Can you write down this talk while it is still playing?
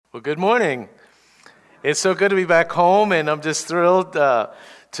Well, good morning. It's so good to be back home, and I'm just thrilled to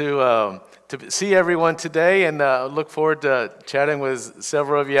see everyone today, and look forward to chatting with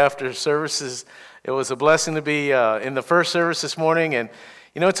several of you after services. It was a blessing to be in the first service this morning, and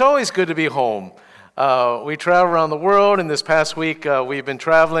it's always good to be home. We travel around the world, and this past week we've been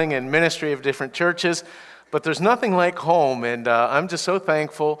traveling in ministry of different churches, but there's nothing like home, and I'm just so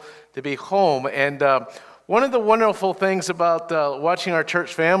thankful to be home. And one of the wonderful things about watching our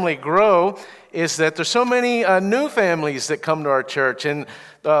church family grow is that there's so many new families that come to our church. And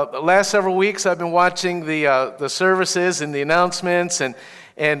the last several weeks, I've been watching the services and the announcements,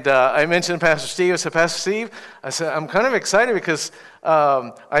 and I mentioned Pastor Steve. I said, Pastor Steve, I'm kind of excited because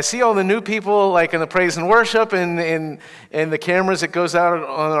I see all the new people, like in the praise and worship and the cameras that goes out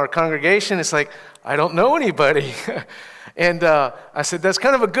on our congregation. It's like, I don't know anybody. And I said, that's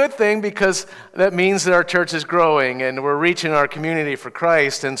kind of a good thing because that means that our church is growing and we're reaching our community for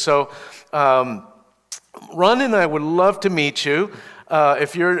Christ. And so Ron and I would love to meet you.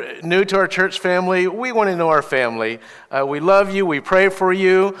 If you're new to our church family, we want to know our family. We love you. We pray for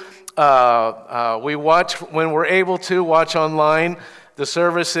you. We watch, when we're able to, watch online the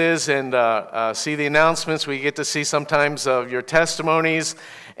services and see the announcements. We get to see sometimes of your testimonies.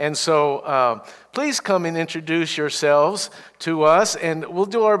 And so please come and introduce yourselves to us, and we'll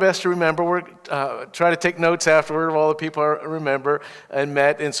do our best to remember. We're try to take notes afterward of all the people I remember and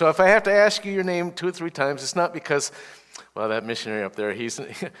met. And so if I have to ask you your name 2 or 3 times, it's not because, well, that missionary up there,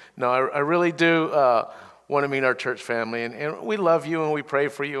 no, I really do want to meet our church family. And we love you, and we pray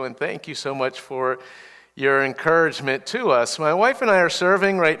for you, and thank you so much for your encouragement to us. My wife and I are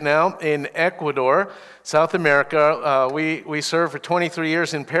serving right now in Ecuador, South America. We served for 23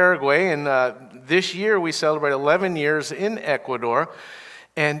 years in Paraguay, and this year we celebrate 11 years in Ecuador.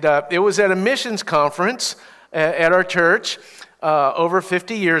 And it was at a missions conference at our church over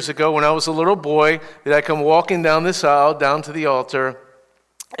 50 years ago when I was a little boy that I come walking down this aisle, down to the altar,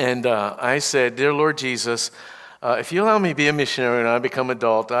 and I said, Dear Lord Jesus, if you allow me to be a missionary when I become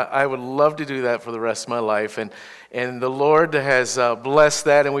adult, I would love to do that for the rest of my life. And the Lord has blessed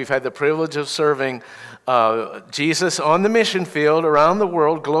that, and we've had the privilege of serving Jesus on the mission field around the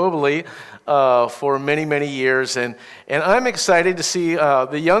world globally for many, many years. And I'm excited to see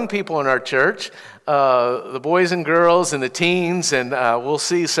the young people in our church, the boys and girls and the teens, and we'll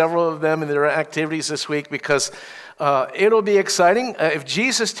see several of them in their activities this week because it'll be exciting. If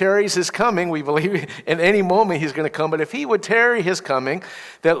Jesus tarries his coming, we believe in any moment he's going to come, but if he would tarry his coming,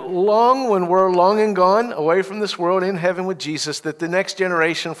 that when we're long and gone, away from this world, in heaven with Jesus, that the next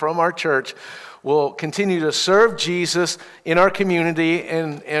generation from our church will continue to serve Jesus in our community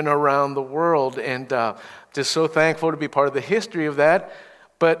and around the world. And just so thankful to be part of the history of that.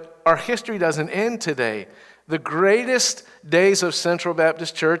 But our history doesn't end today. The greatest days of Central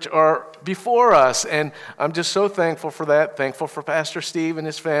Baptist Church are before us, and I'm just so thankful for that, thankful for Pastor Steve and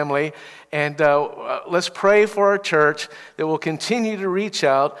his family, and let's pray for our church that will continue to reach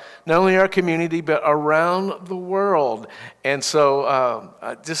out, not only our community, but around the world. And so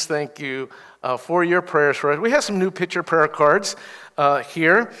I just thank you for your prayers for us. We have some new picture prayer cards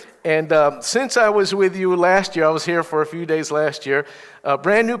here. And since I was with you last year, I was here for a few days last year, a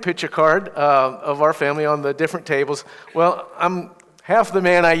brand new picture card of our family on the different tables. Well, I'm half the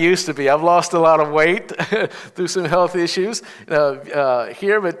man I used to be. I've lost a lot of weight through some health issues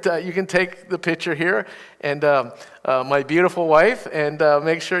here, but you can take the picture here. And my beautiful wife, and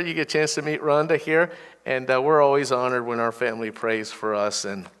make sure you get a chance to meet Rhonda here. And we're always honored when our family prays for us.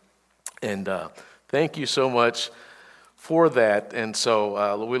 And thank you so much for that, and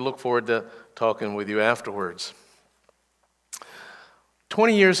so we look forward to talking with you afterwards.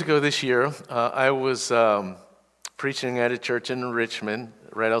 20 years ago this year, I was preaching at a church in Richmond,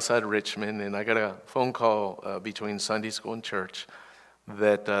 right outside Richmond, and I got a phone call between Sunday school and church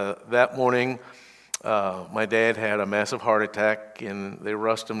that that morning my dad had a massive heart attack, and they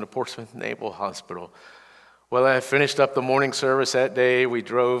rushed him to Portsmouth Naval Hospital. Well, I finished up the morning service that day. We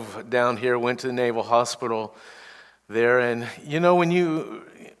drove down here, went to the Naval Hospital there, and when you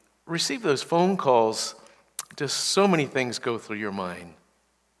receive those phone calls, just so many things go through your mind.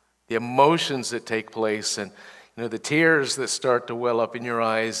 The emotions that take place, and the tears that start to well up in your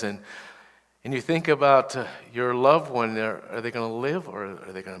eyes, and you think about your loved one. Are they going to live, or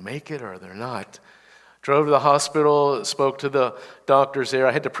are they going to make it, or are they not? Drove to the hospital, spoke to the doctors there.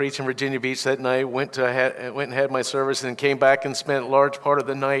 I had to preach in Virginia Beach that night. Went and had my service, and came back and spent a large part of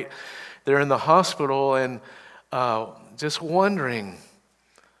the night there in the hospital, and just wondering,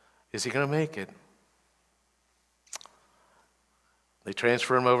 is he going to make it? They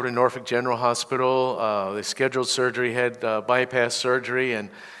transferred him over to Norfolk General Hospital. They scheduled surgery, had bypass surgery, and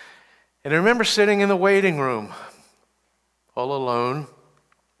And I remember sitting in the waiting room, all alone,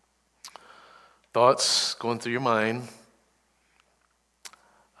 thoughts going through your mind.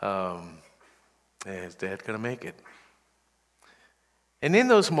 Is Dad going to make it? And in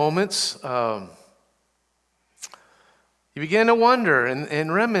those moments, you begin to wonder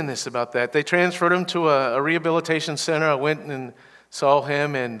and reminisce about that. They transferred him to a rehabilitation center. I went and saw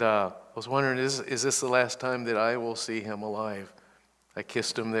him, and I was wondering, is this the last time that I will see him alive? I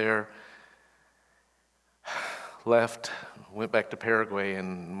kissed him there, left, went back to Paraguay,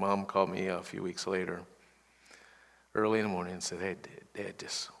 and Mom called me a few weeks later, early in the morning, and said, "Hey, Dad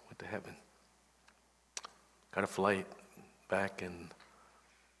just went to heaven. Got a flight back and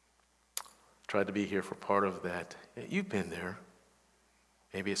tried to be here for part of that." You've been there.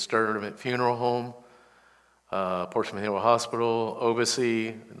 Maybe it's Sturdivant Funeral Home, Portsmouth Hill Hospital,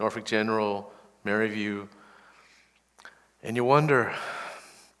 Obacy, Norfolk General, Maryview. And you wonder,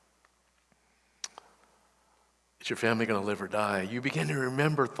 is your family going to live or die? You begin to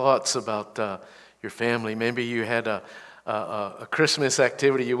remember thoughts about your family. Maybe you had a Christmas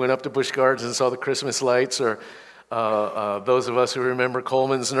activity. You went up to Busch Gardens and saw the Christmas lights, or those of us who remember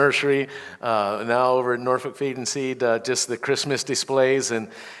Coleman's Nursery, now over at Norfolk Feed and Seed, just the Christmas displays. And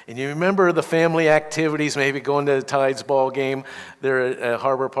you remember the family activities, maybe going to the Tides ball game there at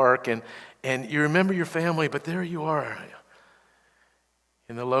Harbor Park. And you remember your family, but there you are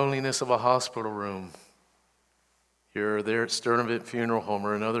in the loneliness of a hospital room. You're there at Sturdivant Funeral Home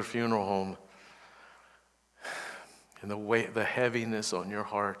or another funeral home. And the weight, the heaviness on your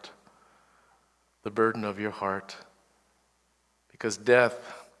heart, the burden of your heart, because death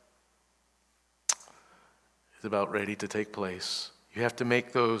is about ready to take place. You have to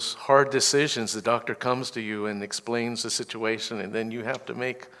make those hard decisions. The doctor comes to you and explains the situation, and then you have to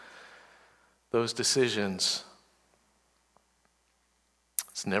make those decisions.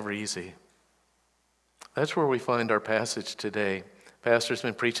 It's never easy. That's where we find our passage today. Pastor's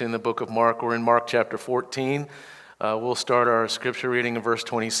been preaching in the book of Mark. We're in Mark chapter 14. We'll start our scripture reading in verse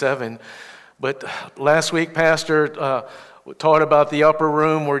 27. But last week, Pastor taught about the upper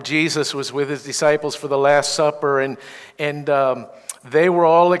room where Jesus was with his disciples for the Last Supper. And they were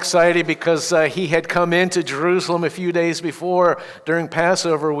all excited because he had come into Jerusalem a few days before during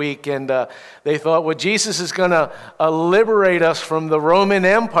Passover week. And they thought, well, Jesus is going to liberate us from the Roman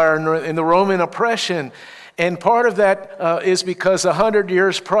Empire and the Roman oppression. And part of that is because 100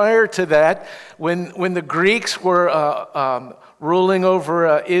 years prior to that, when the Greeks were ruling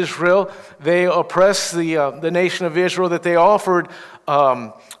over Israel, they oppressed the nation of Israel, that they offered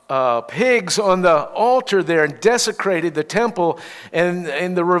pigs on the altar there and desecrated the temple.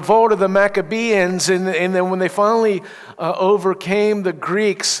 And the revolt of the Maccabees, and then when they finally overcame the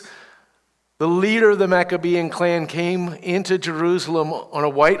Greeks, the leader of the Maccabean clan came into Jerusalem on a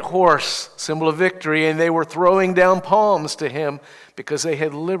white horse, symbol of victory, and they were throwing down palms to him because they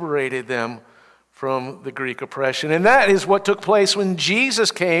had liberated them from the Greek oppression. And that is what took place when Jesus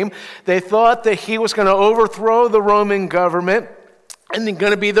came. They thought that he was going to overthrow the Roman government and they're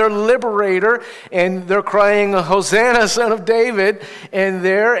going to be their liberator, and they're crying, "Hosanna, son of David," and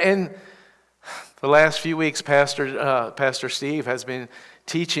the last few weeks, Pastor Steve has been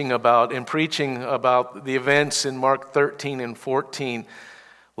teaching about and preaching about the events in Mark 13 and 14.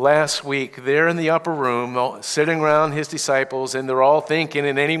 Last week, they're in the upper room, sitting around his disciples, and they're all thinking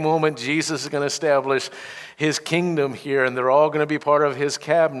in any moment Jesus is going to establish his kingdom here, and they're all going to be part of his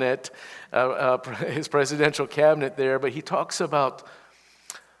cabinet, his presidential cabinet there. But he talks about,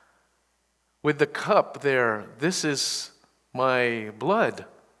 with the cup there, "This is my blood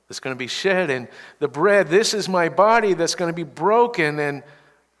that's going to be shed," and the bread, "This is my body that's going to be broken." And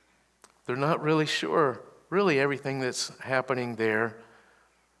they're not really sure, really, everything that's happening there.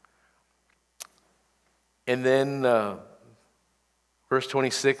 And then verse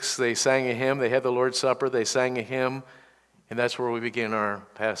 26, they sang a hymn. They had the Lord's Supper. They sang a hymn. And that's where we begin our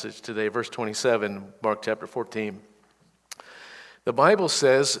passage today. Verse 27, Mark chapter 14. The Bible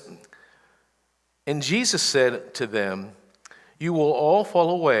says, "And Jesus said to them, 'You will all fall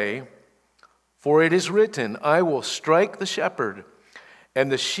away, for it is written, I will strike the shepherd, and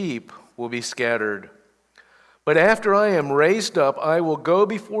the sheep will be scattered. But after I am raised up, I will go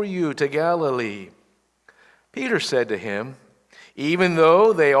before you to Galilee.' Peter said to him, 'Even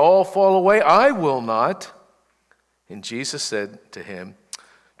though they all fall away, I will not.' And Jesus said to him,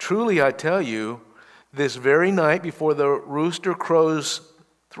 'Truly I tell you, this very night before the rooster crows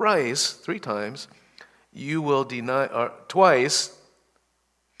three times, you will deny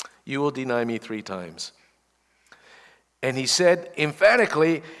me 3 times. And he said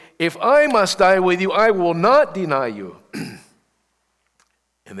emphatically, 'If I must die with you, I will not deny you.'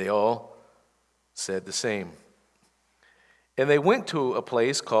 And And they all said the same. And they went to a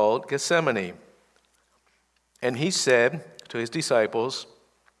place called Gethsemane. And he said to his disciples,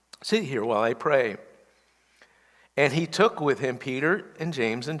 "Sit here while I pray." And he took with him Peter and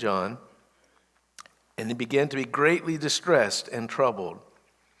James and John, and he began to be greatly distressed and troubled.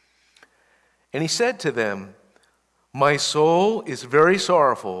 And he said to them, "My soul is very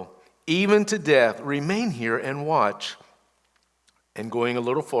sorrowful, even to death. Remain here and watch." And going a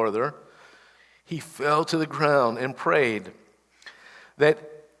little farther, he fell to the ground and prayed that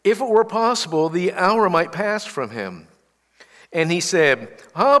if it were possible, the hour might pass from him. And he said,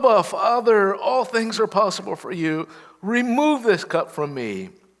 "Abba, Father, all things are possible for you. Remove this cup from me.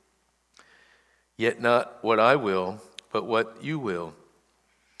 Yet not what I will, but what you will."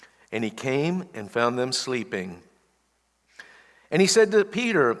 And he came and found them sleeping. And he said to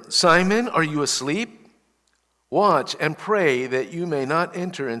Peter, "Simon, are you asleep? Watch and pray that you may not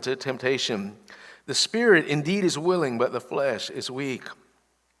enter into temptation. The spirit indeed is willing, but the flesh is weak."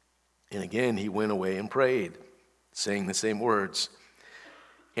 And again he went away and prayed, saying the same words.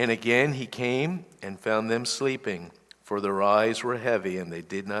 And again he came and found them sleeping, for their eyes were heavy, and they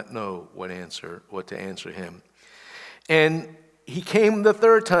did not know what to answer him. And he came the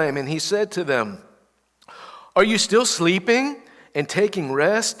third time, and he said to them, "Are you still sleeping and taking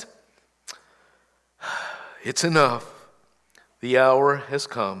rest? It's enough. The hour has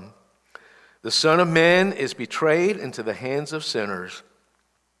come. The Son of Man is betrayed into the hands of sinners.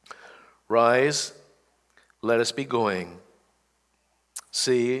 Rise, let us be going.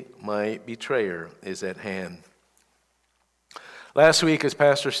 See, my betrayer is at hand." Last week, as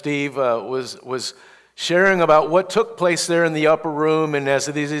Pastor Steve was sharing about what took place there in the upper room, and as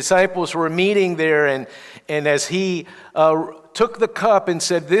the disciples were meeting there, and as he took the cup and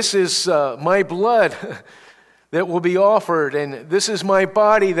said, "This is my blood that will be offered, and this is my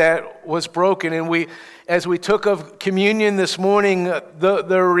body that was broken." And as we took of communion this morning,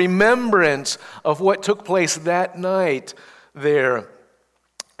 the remembrance of what took place that night there.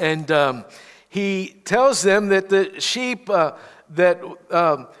 And he tells them that the sheep, that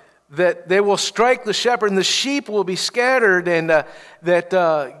they will strike the shepherd and the sheep will be scattered, and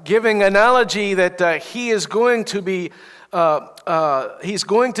that giving analogy that he is going to be he's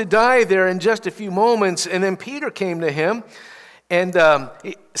going to die there in just a few moments. And then Peter came to him and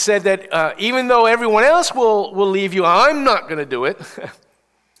he said that even though everyone else will leave you, I'm not going to do it.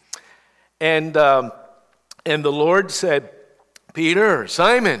 And the Lord said, "Peter,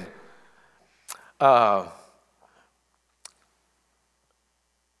 Simon, the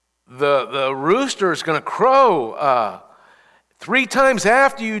rooster is going to crow 3 times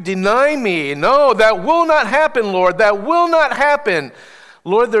after you deny me." "No, that will not happen, Lord. That will not happen.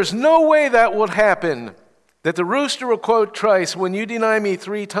 Lord, there's no way that will happen, that the rooster will crow twice when you deny me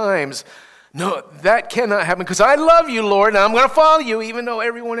 3 times. No, that cannot happen, because I love you, Lord, and I'm going to follow you even though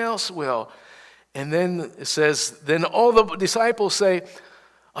everyone else will." And then it says, then all the disciples say,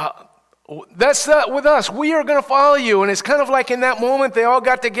 "That's not with us. We are going to follow you." And it's kind of like in that moment they all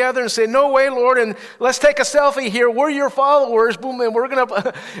got together and said, "No way, Lord, and let's take a selfie here. We're your followers." Boom, and we're going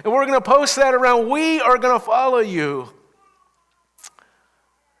to post that around. We are going to follow you.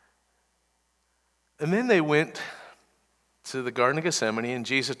 And then they went to the Garden of Gethsemane, and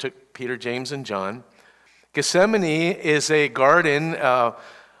Jesus took Peter, James, and John. Gethsemane is a garden,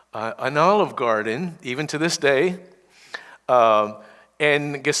 an olive garden, even to this day.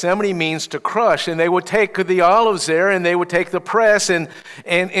 And Gethsemane means to crush. And they would take the olives there, and they would take the press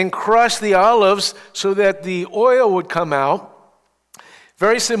and crush the olives so that the oil would come out.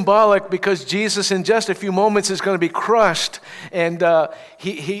 Very symbolic, because Jesus in just a few moments is going to be crushed. And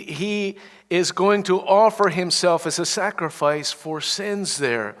he is going to offer himself as a sacrifice for sins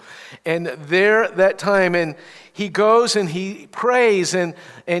there. And there that time, and he goes and he prays and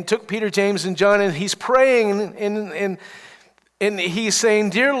took Peter, James, and John, and he's praying and he's saying,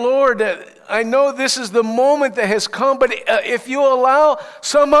 "Dear Lord, I know this is the moment that has come, but if you allow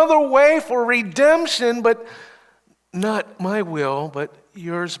some other way for redemption, but not my will, but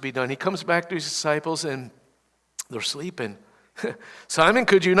yours be done." He comes back to his disciples, and they're sleeping. "Simon,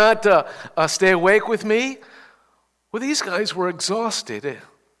 could you not stay awake with me?" Well, these guys were exhausted.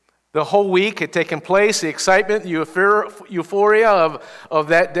 The whole week had taken place, the excitement, the euphoria of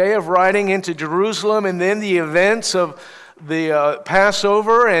that day of riding into Jerusalem, and then the events of the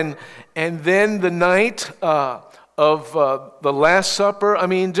Passover, and then the night of the Last Supper. I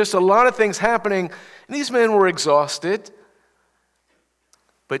mean, just a lot of things happening. And these men were exhausted.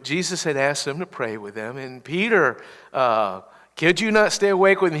 But Jesus had asked them to pray with them. And Peter Could you not stay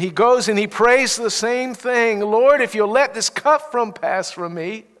awake with me? He goes and he prays the same thing. Lord, if you'll let this cup pass from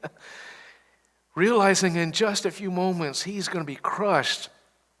me, realizing in just a few moments he's going to be crushed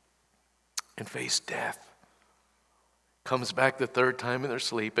and face death. Comes back the third time and they're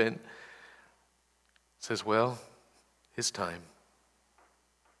sleeping. Says, well, it's time.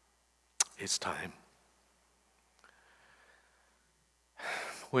 It's time.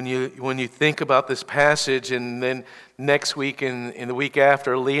 When you think about this passage, and then next week and in the week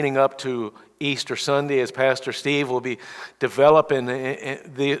after, leading up to Easter Sunday, as Pastor Steve will be developing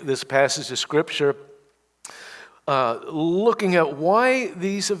this passage of Scripture, looking at why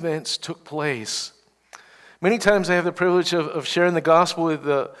these events took place. Many times I have the privilege of sharing the gospel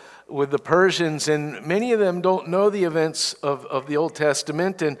with the Persians, and many of them don't know the events of the Old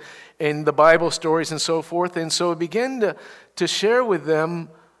Testament and the Bible stories and so forth. And so I begin to share with them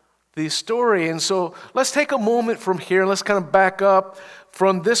the story. And so let's take a moment from here. Let's kind of back up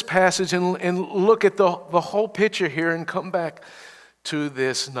from this passage and look at the whole picture here and come back to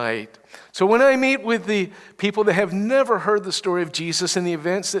this night. So when I meet with the people that have never heard the story of Jesus and the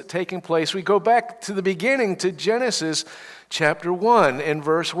events that are taking place, we go back to the beginning, to Genesis chapter 1 and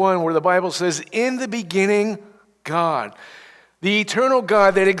verse 1, where the Bible says, in the beginning, God. The eternal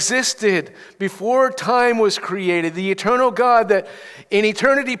God that existed before time was created, the eternal God that in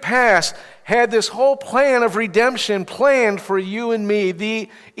eternity past had this whole plan of redemption planned for you and me, the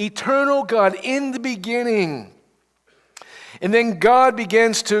eternal God in the beginning. And then God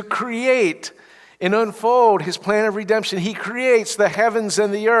begins to create and unfold his plan of redemption. He creates the heavens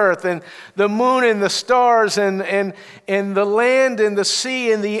and the earth and the moon and the stars and the land and the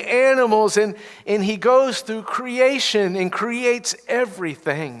sea and the animals. And he goes through creation and creates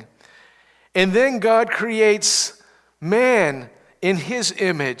everything. And then God creates man in his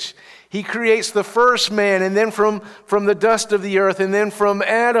image. He creates the first man, and then from the dust of the earth, and then from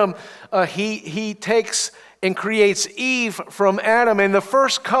Adam, he takes and creates Eve from Adam. And the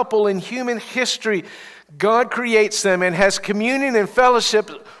first couple in human history, God creates them and has communion and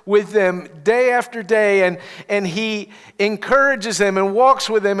fellowship with them day after day. And he encourages them and walks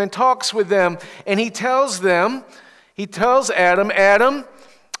with them and talks with them. And he tells Adam, Adam,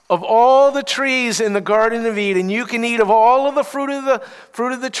 of all the trees in the Garden of Eden, you can eat of all of the fruit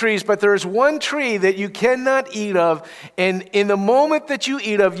of the trees, but there is one tree that you cannot eat of. And in the moment that you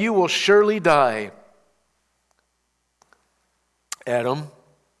eat of, you will surely die. Adam,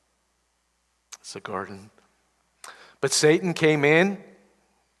 it's a garden. But Satan came in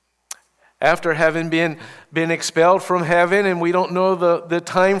after having been expelled from heaven, and we don't know the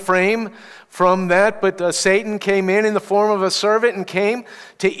time frame from that, but Satan came in the form of a servant and came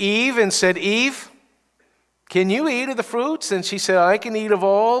to Eve and said, Eve, can you eat of the fruits? And she said, I can eat of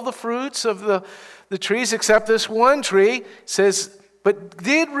all the fruits of the trees except this one tree. Says, but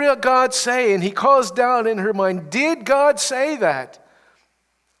did God say, and he caused doubt in her mind, did God say that?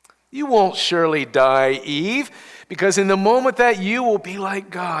 You won't surely die, Eve, because in the moment that you will be like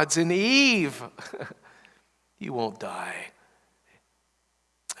gods. And Eve, you won't die.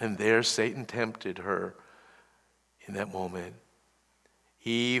 And there Satan tempted her in that moment.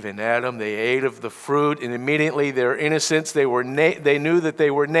 Eve and Adam, they ate of the fruit, and immediately their innocence, they knew that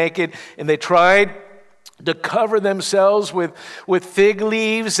they were naked, and they tried to cover themselves with fig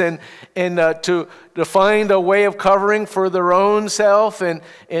leaves and to find a way of covering for their own self and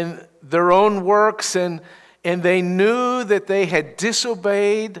their own works, and they knew that they had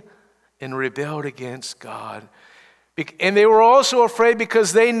disobeyed and rebelled against God. And they were also afraid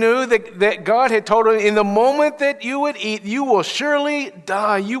because they knew that God had told them, in the moment that you would eat, you will surely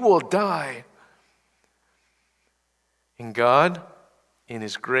die. You will die. And God, in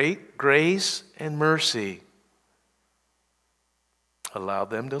his great grace and mercy,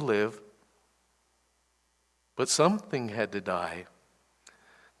 allowed them to live. But something had to die.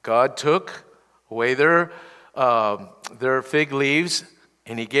 God took away their fig leaves,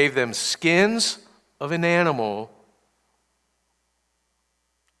 and he gave them skins of an animal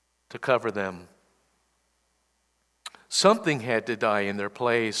to cover them. Something had to die in their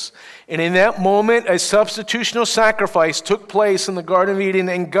place. And in that moment, a substitutional sacrifice took place in the Garden of Eden,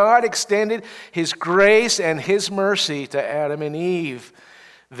 and God extended his grace and his mercy to Adam and Eve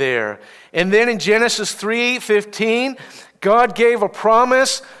there. And then in Genesis 3:15, God gave a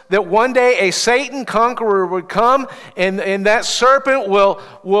promise that one day a Satan conqueror would come, and that serpent will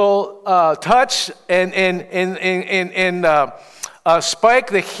touch and spike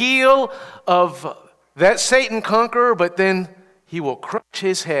the heel of that Satan conqueror, but then he will crush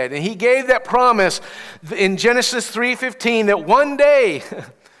his head. And he gave that promise in Genesis 3:15 that one day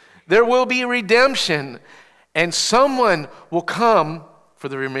there will be redemption. and someone will come for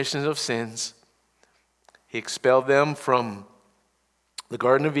the remission of sins. He expelled them from the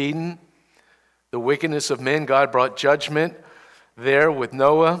Garden of Eden. The wickedness of men, God brought judgment there with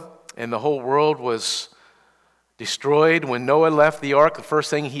Noah, and the whole world was destroyed. When Noah left the ark, the first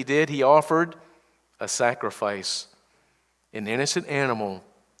thing he did, he offered a sacrifice. An innocent animal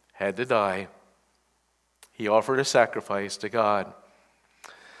had to die. He offered a sacrifice to God.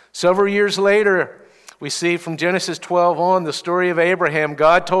 Several years later, we see from Genesis 12 on the story of Abraham.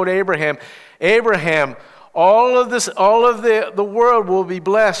 God told Abraham, Abraham, all of the world will be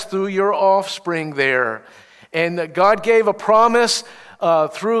blessed through your offspring there. And God gave a promise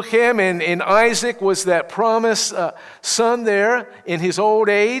through him, and Isaac was that promised son there in his old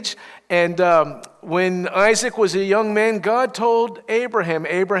age. And when Isaac was a young man, God told Abraham,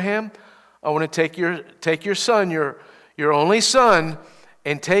 Abraham, I want to take your son, your only son,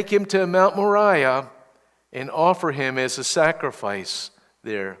 and take him to Mount Moriah and offer him as a sacrifice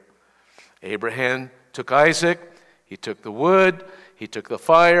there. Abraham took Isaac, he took the wood, he took the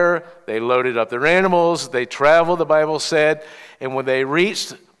fire, they loaded up their animals, they traveled, the Bible said, and when they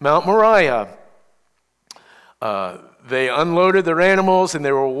reached Mount Moriah, they unloaded their animals and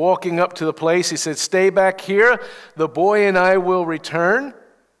they were walking up to the place. He said, stay back here, the boy and I will return.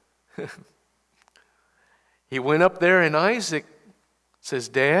 He went up there and Isaac says,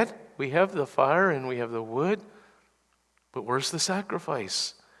 Dad, we have the fire and we have the wood, but where's the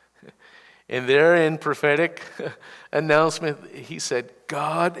sacrifice? And there in prophetic announcement, he said,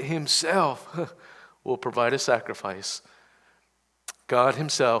 God himself will provide a sacrifice. God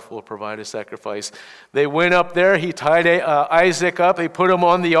himself will provide a sacrifice. They went up there. He tied Isaac up. They put him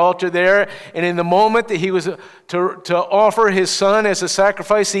on the altar there. And in the moment that he was to offer his son as a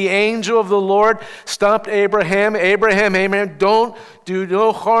sacrifice, the angel of the Lord stopped Abraham. Abraham, don't do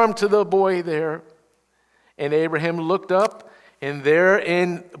no harm to the boy there. And Abraham looked up, and there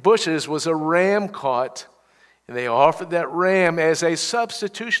in bushes was a ram caught. And they offered that ram as a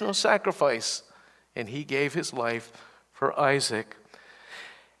substitutional sacrifice. And he gave his life for Isaac.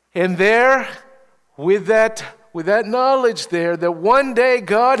 And there, with that knowledge there, that one day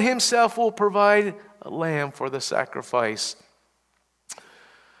God himself will provide a lamb for the sacrifice.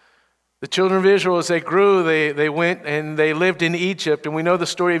 The children of Israel, as they grew, they went and they lived in Egypt. And we know the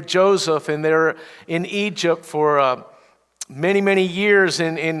story of Joseph, and they're in Egypt for many, many years,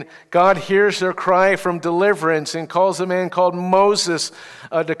 and God hears their cry from deliverance and calls a man called Moses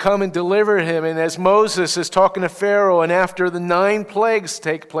to come and deliver him. And as Moses is talking to Pharaoh, and after the 9 plagues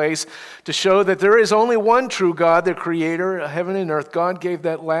take place to show that there is only one true God, the creator of heaven and earth, God gave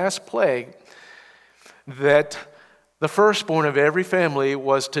that last plague that the firstborn of every family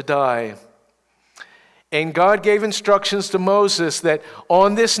was to die. And God gave instructions to Moses that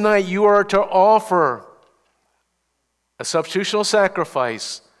on this night you are to offer a substitutional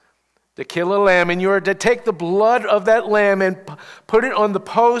sacrifice, to kill a lamb, and you are to take the blood of that lamb and put it on the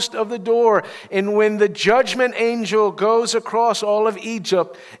post of the door. And when the judgment angel goes across all of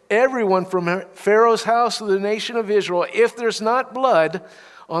Egypt, everyone from Pharaoh's house to the nation of Israel, if there's not blood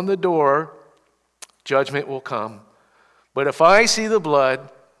on the door, judgment will come. But if I see the blood,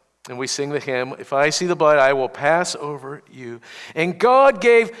 and we sing the hymn, if I see the blood, I will pass over you. And God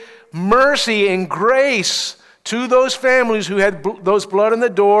gave mercy and grace to those families who had those blood on the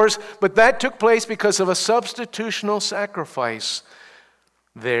doors, but that took place because of a substitutional sacrifice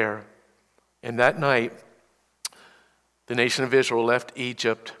there. And that night, the nation of Israel left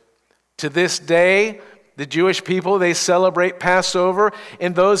Egypt. To this day, the Jewish people, they celebrate Passover,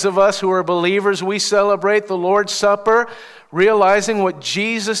 and those of us who are believers, we celebrate the Lord's Supper, realizing what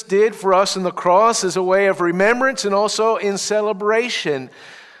Jesus did for us on the cross as a way of remembrance and also in celebration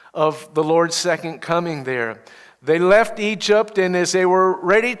of the Lord's second coming there. They left Egypt, and as they were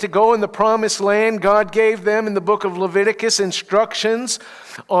ready to go in the promised land, God gave them in the book of Leviticus instructions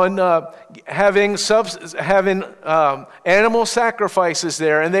on having animal sacrifices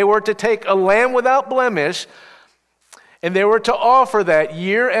there. And they were to take a lamb without blemish, and they were to offer that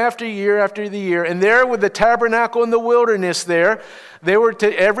year after year after the year. And there with the tabernacle in the wilderness there,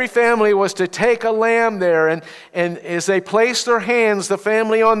 every family was to take a lamb there. And as they placed their hands, the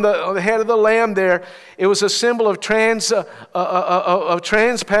family on the head of the lamb there, it was a symbol of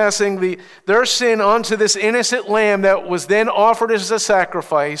transpassing their sin onto this innocent lamb that was then offered as a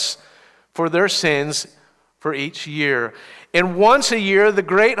sacrifice for their sins for each year. And once a year, the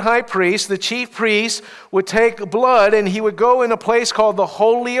great high priest, the chief priest, would take blood and he would go in a place called the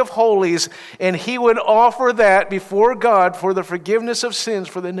Holy of Holies, and he would offer that before God for the forgiveness of sins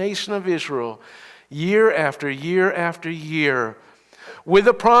for the nation of Israel, year after year after year. with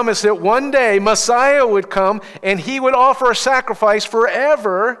the promise that one day Messiah would come and he would offer a sacrifice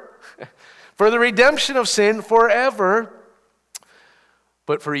forever for the redemption of sin forever.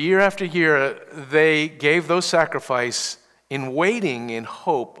 But for year after year, they gave those sacrifices in waiting, in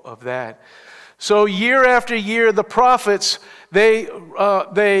hope of that. So year after year, the prophets, they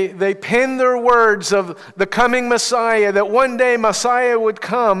penned their words of the coming Messiah, that one day Messiah would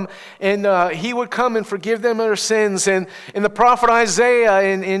come and he would come and forgive them their sins. And the prophet Isaiah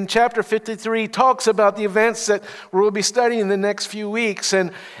in chapter 53 talks about the events that we'll be studying in the next few weeks.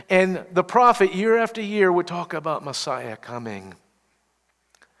 And the prophet year after year would talk about Messiah coming.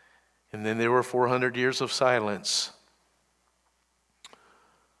 And then there were 400 years of silence.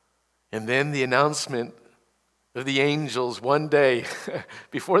 And then the announcement of the angels one day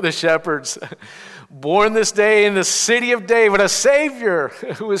before the shepherds, born this day in the city of David, a Savior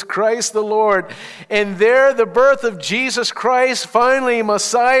who is Christ the Lord. And there the birth of Jesus Christ, finally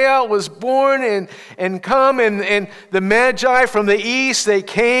Messiah was born and come. And the Magi from the east, they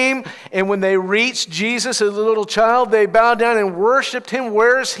came. And when they reached Jesus as a little child, they bowed down and worshiped him.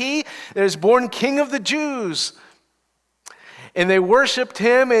 Where is he that is born King of the Jews? And they worshiped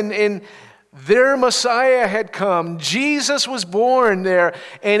him, and their Messiah had come. Jesus was born there,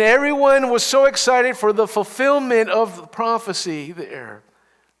 and everyone was so excited for the fulfillment of the prophecy there.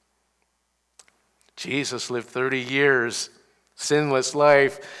 Jesus lived 30 years, sinless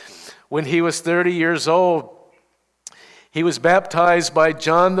life. When he was 30 years old, he was baptized by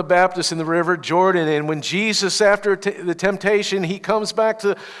John the Baptist in the river Jordan. And when Jesus, after the temptation, he comes back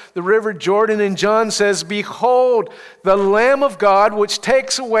to the river Jordan, and John says, "Behold, the Lamb of God, which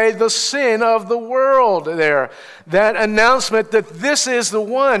takes away the sin of the world." There, that announcement that this is the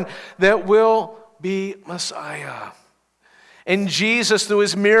one that will be Messiah. And Jesus, through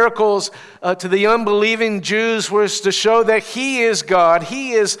his miracles to the unbelieving Jews, was to show that he is God,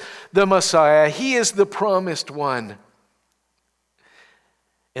 he is the Messiah, he is the promised one.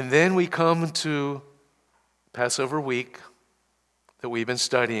 And then we come to Passover week that we've been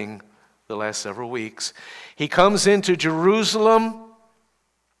studying the last several weeks. He comes into Jerusalem.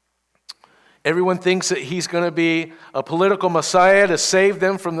 Everyone thinks that he's going to be a political Messiah to save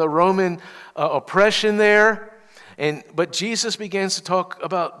them from the Roman oppression there. But Jesus begins to talk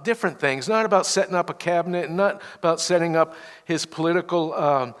about different things, not about setting up a cabinet, and not about setting up his political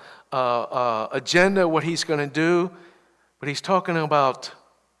agenda, what he's going to do, but he's talking about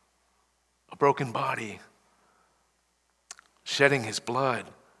a broken body, shedding his blood.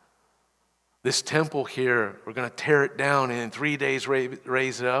 This temple here, we're going to tear it down and in 3 days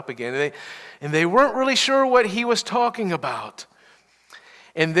raise it up again. And they weren't really sure what he was talking about.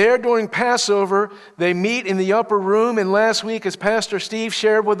 And there during Passover, they meet in the upper room. And last week, as Pastor Steve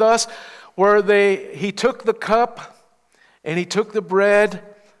shared with us, where he took the cup and he took the bread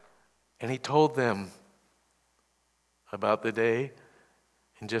and he told them about the day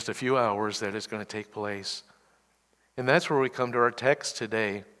in just a few hours that is going to take place. And that's where we come to our text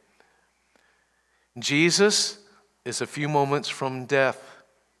today. Jesus is a few moments from death.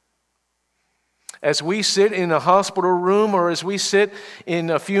 As we sit in a hospital room or as we sit in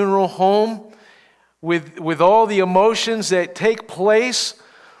a funeral home with all the emotions that take place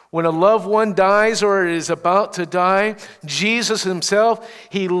when a loved one dies or is about to die, Jesus himself,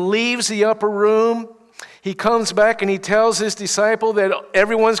 he leaves the upper room. He comes back and he tells his disciple that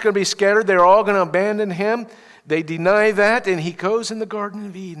everyone's going to be scattered. They're all going to abandon him. They deny that, and he goes in the Garden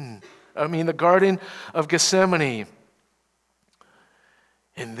of the Garden of Gethsemane.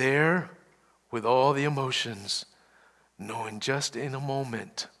 And there, with all the emotions, knowing just in a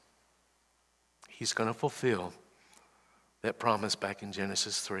moment, he's going to fulfill that promise back in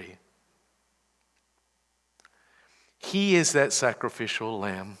Genesis 3. He is that sacrificial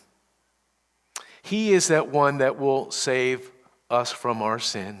lamb. He is that one that will save us from our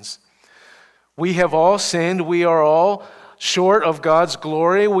sins. We have all sinned. We are all short of God's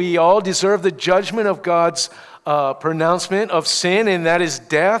glory. We all deserve the judgment of God's pronouncement of sin, and that is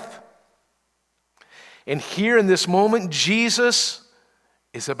death. And here in this moment, Jesus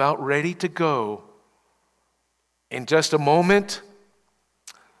is about ready to go. In just a moment,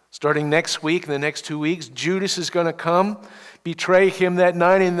 starting next week, in the next 2 weeks, Judas is going to come, betray him that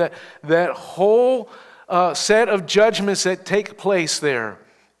night, and that whole set of judgments that take place there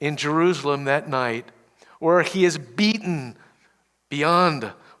in Jerusalem that night, where he is beaten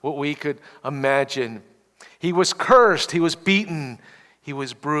beyond what we could imagine. He was cursed, he was beaten, he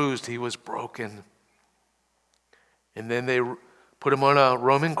was bruised, he was broken. And then they put him on a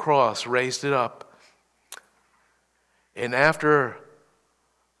Roman cross, raised it up. And after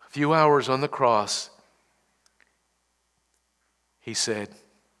a few hours on the cross, he said,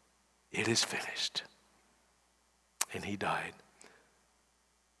 "It is finished." And he died.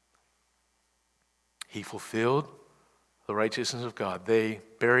 He fulfilled the righteousness of God. They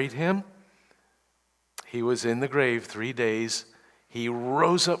buried him. He was in the grave 3 days. He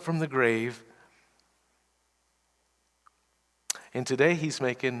rose up from the grave. And today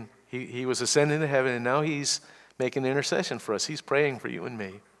he was ascending to heaven, and now he's making intercession for us. He's praying for you and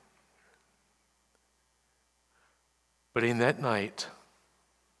me. But in that night,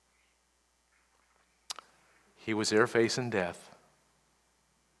 he was there facing death,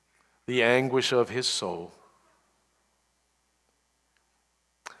 the anguish of his soul.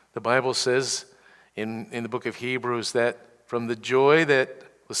 The Bible says in the book of Hebrews that from the joy that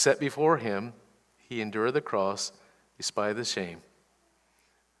was set before him, he endured the cross, despised the shame.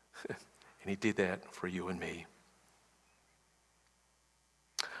 And he did that for you and me.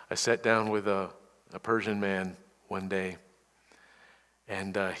 I sat down with a Persian man one day,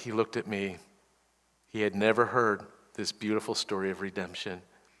 and he looked at me. He had never heard this beautiful story of redemption.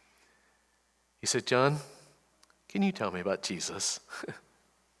 He said, "John, can you tell me about Jesus?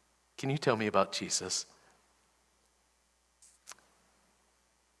 Can you tell me about Jesus?"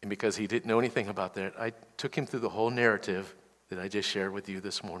 And because he didn't know anything about that, I took him through the whole narrative that I just shared with you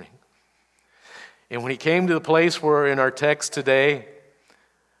this morning. And when he came to the place where in our text today,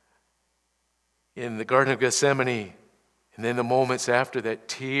 in the Garden of Gethsemane, and then the moments after that,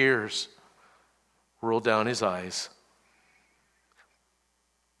 tears rolled down his eyes.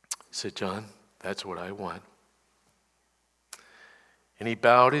 He said, "John, that's what I want." And he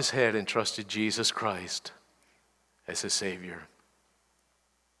bowed his head and trusted Jesus Christ as his Savior.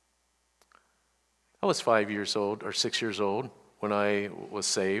 I was 5 years old or 6 years old when I was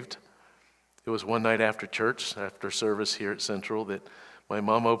saved. It was one night after church, after service here at Central, that my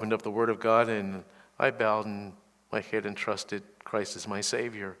mom opened up the Word of God, and I bowed my head and trusted Christ as my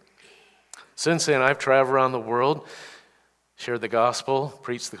Savior. Since then, I've traveled around the world, shared the gospel,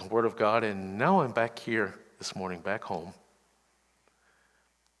 preached the Word of God, and now I'm back here this morning, back home.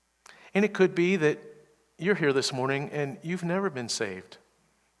 And it could be that you're here this morning and you've never been saved.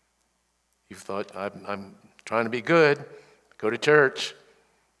 You've thought, I'm trying to be good, go to church,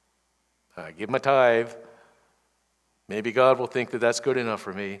 give my tithe. Maybe God will think that that's good enough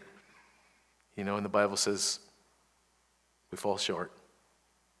for me. You know, and the Bible says we fall short.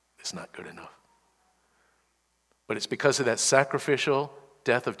 It's not good enough. But it's because of that sacrificial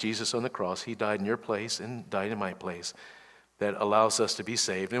death of Jesus on the cross. He died in your place and died in my place. That allows us to be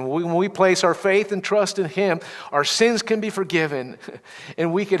saved. And when we place our faith and trust in Him, our sins can be forgiven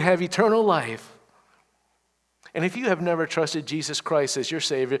and we can have eternal life. And if you have never trusted Jesus Christ as your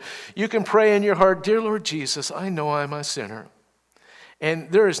Savior, you can pray in your heart, "Dear Lord Jesus, I know I'm a sinner.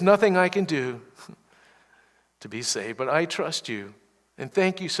 And there is nothing I can do to be saved, but I trust you. And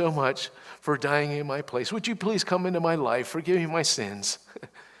thank you so much for dying in my place. Would you please come into my life, forgive me my sins,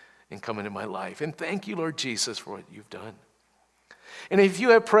 and come into my life. And thank you, Lord Jesus, for what you've done." And if you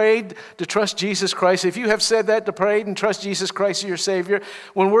have prayed to trust Jesus Christ, if you have said that to pray and trust Jesus Christ as your Savior,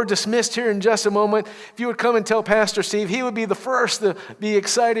 when we're dismissed here in just a moment, if you would come and tell Pastor Steve, he would be the first to be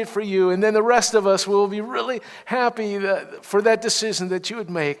excited for you. And then the rest of us will be really happy for that decision that you would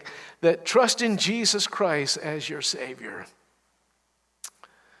make, that trust in Jesus Christ as your Savior.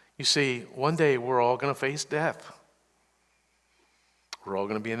 You see, one day we're all going to face death. We're all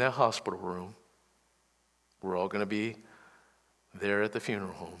going to be in that hospital room. We're all going to be there at the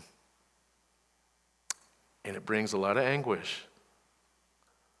funeral home. And it brings a lot of anguish.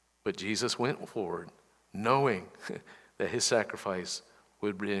 But Jesus went forward knowing that His sacrifice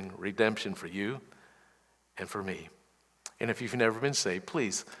would bring redemption for you and for me. And if you've never been saved,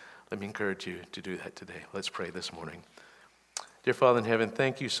 please let me encourage you to do that today. Let's pray this morning. Dear Father in heaven,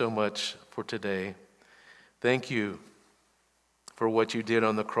 thank you so much for today. Thank you for what you did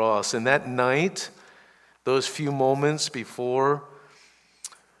on the cross. And that night, those few moments before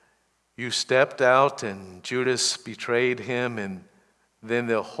you stepped out and Judas betrayed him, and then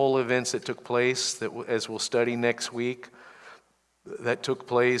the whole events that took place, that as we'll study next week, that took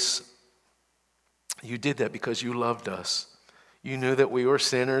place, you did that because you loved us. You knew that we were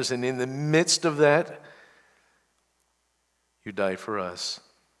sinners, and in the midst of that, you died for us.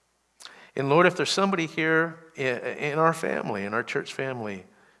 And Lord, if there's somebody here in our family, in our church family,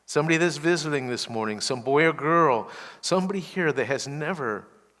 somebody that's visiting this morning, some boy or girl, somebody here that has never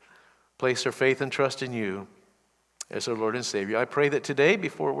placed their faith and trust in you as their Lord and Savior, I pray that today,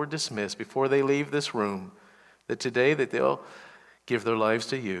 before we're dismissed, before they leave this room, that today that they'll give their lives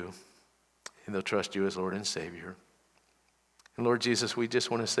to you and they'll trust you as Lord and Savior. And Lord Jesus, we just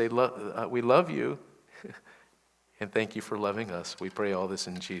want to say we love you And thank you for loving us. We pray all this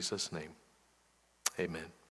in Jesus' name. Amen.